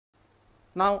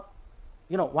Now,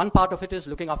 one part of it is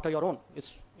looking after your own.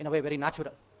 It's in a way very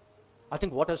natural. I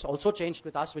think what has also changed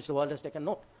with us, which the world has taken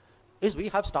note, is we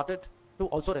have started to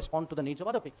also respond to the needs of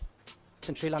other people. It's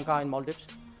in Sri Lanka and Maldives.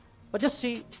 But just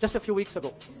a few weeks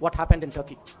ago, what happened in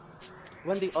Turkey.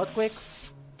 When the earthquake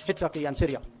hit Turkey and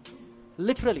Syria,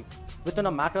 literally within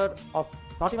a matter of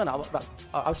not even an hour, well,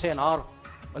 I would say an hour,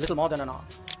 a little more than an hour,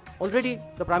 already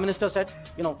the Prime Minister said,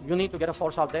 you need to get a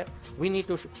force out there. We need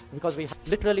to, because we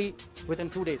literally within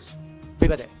 2 days, we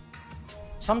were there.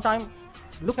 Sometime,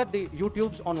 look at the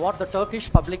YouTubes on what the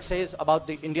Turkish public says about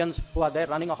the Indians who are there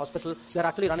running a hospital. They're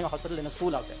actually running a hospital in a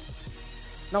school out there.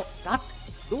 Now,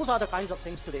 those are the kinds of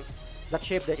things today that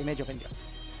shape the image of India.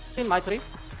 In Maitri,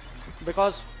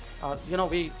 because,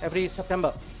 every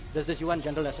September, there's this UN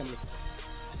General Assembly.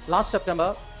 Last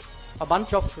September, a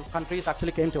bunch of countries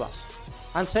actually came to us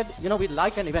and said, we'd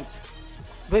like an event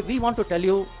where we want to tell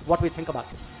you what we think about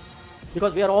it.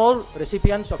 Because we are all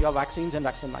recipients of your vaccines and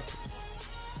vaccine Maitri.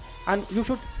 And you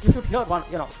should hear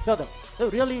hear them. So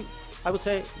really, I would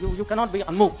say you cannot be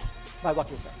unmoved by what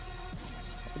you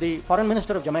say. The Foreign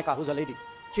Minister of Jamaica, who's a lady,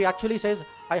 she actually says,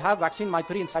 I have vaccine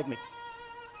Maitri inside me.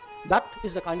 That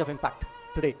is the kind of impact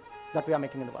today that we are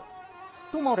making in the world.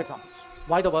 Two more examples.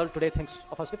 Why the world today thinks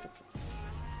of us differently.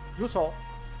 You saw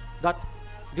that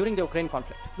during the Ukraine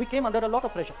conflict, we came under a lot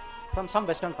of pressure from some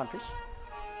Western countries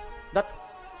that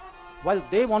while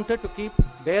they wanted to keep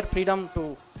their freedom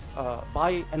to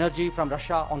buy energy from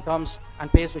Russia on terms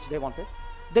and pace which they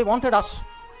wanted us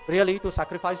really to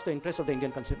sacrifice the interests of the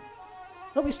Indian consumer.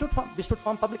 No, we stood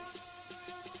firm publicly.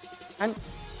 And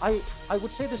I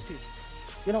would say this to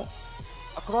you,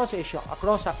 across Asia,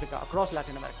 across Africa, across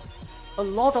Latin America, a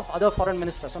lot of other foreign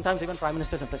ministers, sometimes even prime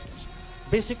ministers and presidents,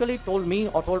 basically told me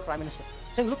or told Prime Minister,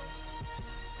 saying, look,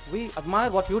 we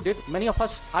admire what you did. Many of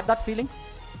us had that feeling.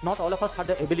 Not all of us had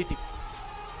the ability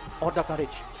or the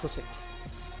courage to say.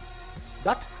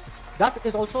 That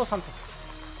is also something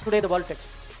today the world takes.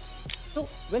 So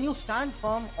when you stand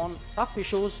firm on tough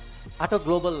issues at a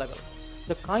global level,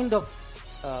 the kind of,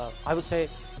 I would say,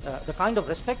 the kind of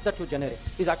respect that you generate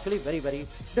is actually very, very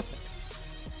different.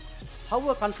 How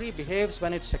a country behaves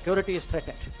when its security is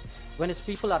threatened, when its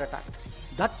people are attacked,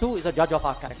 that too is a judge of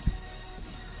our character.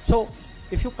 So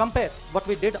if you compare what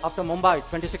we did after Mumbai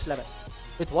 26/11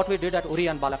 with what we did at Uri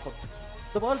and Balakot,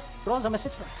 the world draws a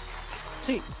message from it.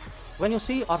 See, when you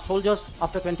see our soldiers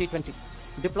after 2020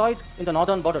 deployed in the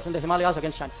northern borders, in the Himalayas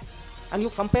against China, and you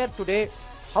compare today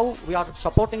how we are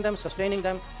supporting them, sustaining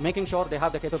them, making sure they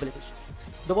have the capabilities.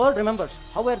 The world remembers,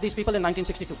 how were these people in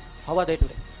 1962? How are they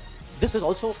today? This is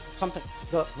also something,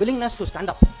 the willingness to stand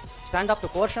up to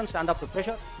coercion, stand up to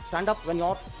pressure, stand up when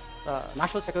your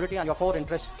national security and your core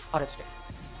interests are at stake.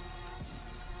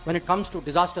 When it comes to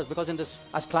disasters, because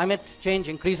as climate change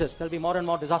increases, there'll be more and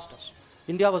more disasters.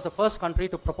 India was the first country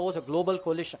to propose a global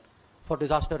coalition for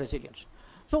disaster resilience.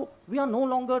 So we are no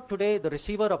longer today the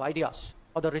receiver of ideas,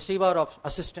 or the receiver of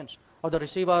assistance, or the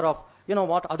receiver of,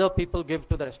 what other people give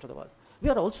to the rest of the world. We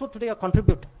are also today a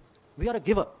contributor. We are a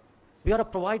giver. We are a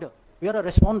provider. We are a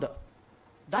responder.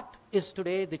 That is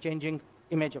today the changing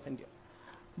image of India.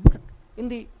 But in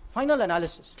the final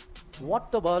analysis,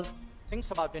 what the world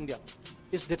thinks about India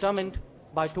is determined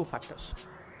by two factors.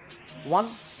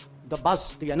 One, the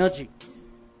buzz, the energy,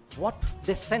 what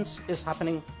they sense is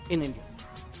happening in India.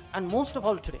 And most of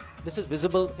all today, this is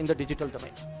visible in the digital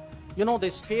domain. The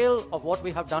scale of what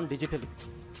we have done digitally.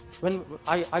 When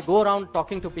I go around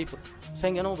talking to people,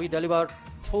 saying, we deliver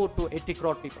food to 80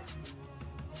 crore people.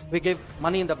 We give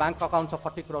money in the bank accounts of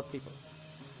 40 crore people.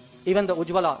 Even the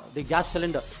Ujjwala, the gas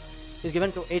cylinder, is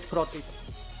given to 8 crore people.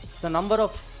 The number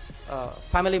of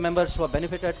family members who have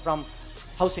benefited from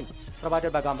housing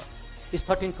provided by government is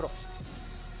 13 crore.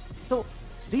 So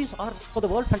these are, for the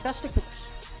world, fantastic figures.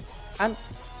 And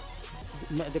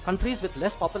the countries with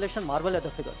less population marvel at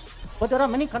the figures. But there are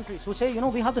many countries who say,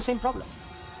 we have the same problem.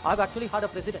 I've actually had a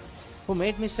president who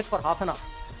made me sit for half an hour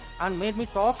and made me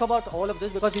talk about all of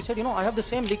this, because he said, I have the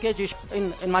same leakage issue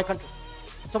in my country.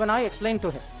 So when I explained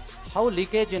to him how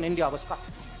leakage in India was cut,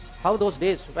 how those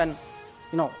days when,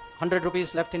 100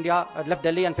 rupees left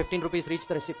Delhi and 15 rupees reached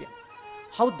the recipient,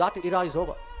 how that era is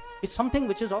over, it's something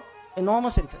which is of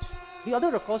enormous interest. The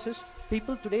other, of course, is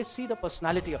people today see the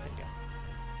personality of India.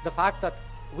 The fact that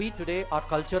we today are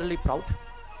culturally proud.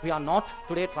 We are not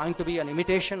today trying to be an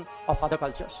imitation of other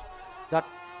cultures. That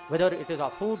whether it is our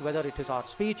food, whether it is our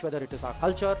speech, whether it is our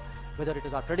culture, whether it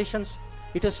is our traditions,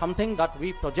 it is something that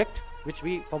we project,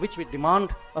 for which we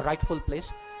demand a rightful place.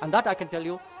 And that, I can tell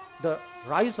you, the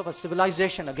rise of a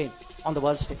civilization again on the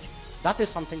world stage, that is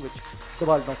something which the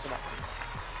world knows about.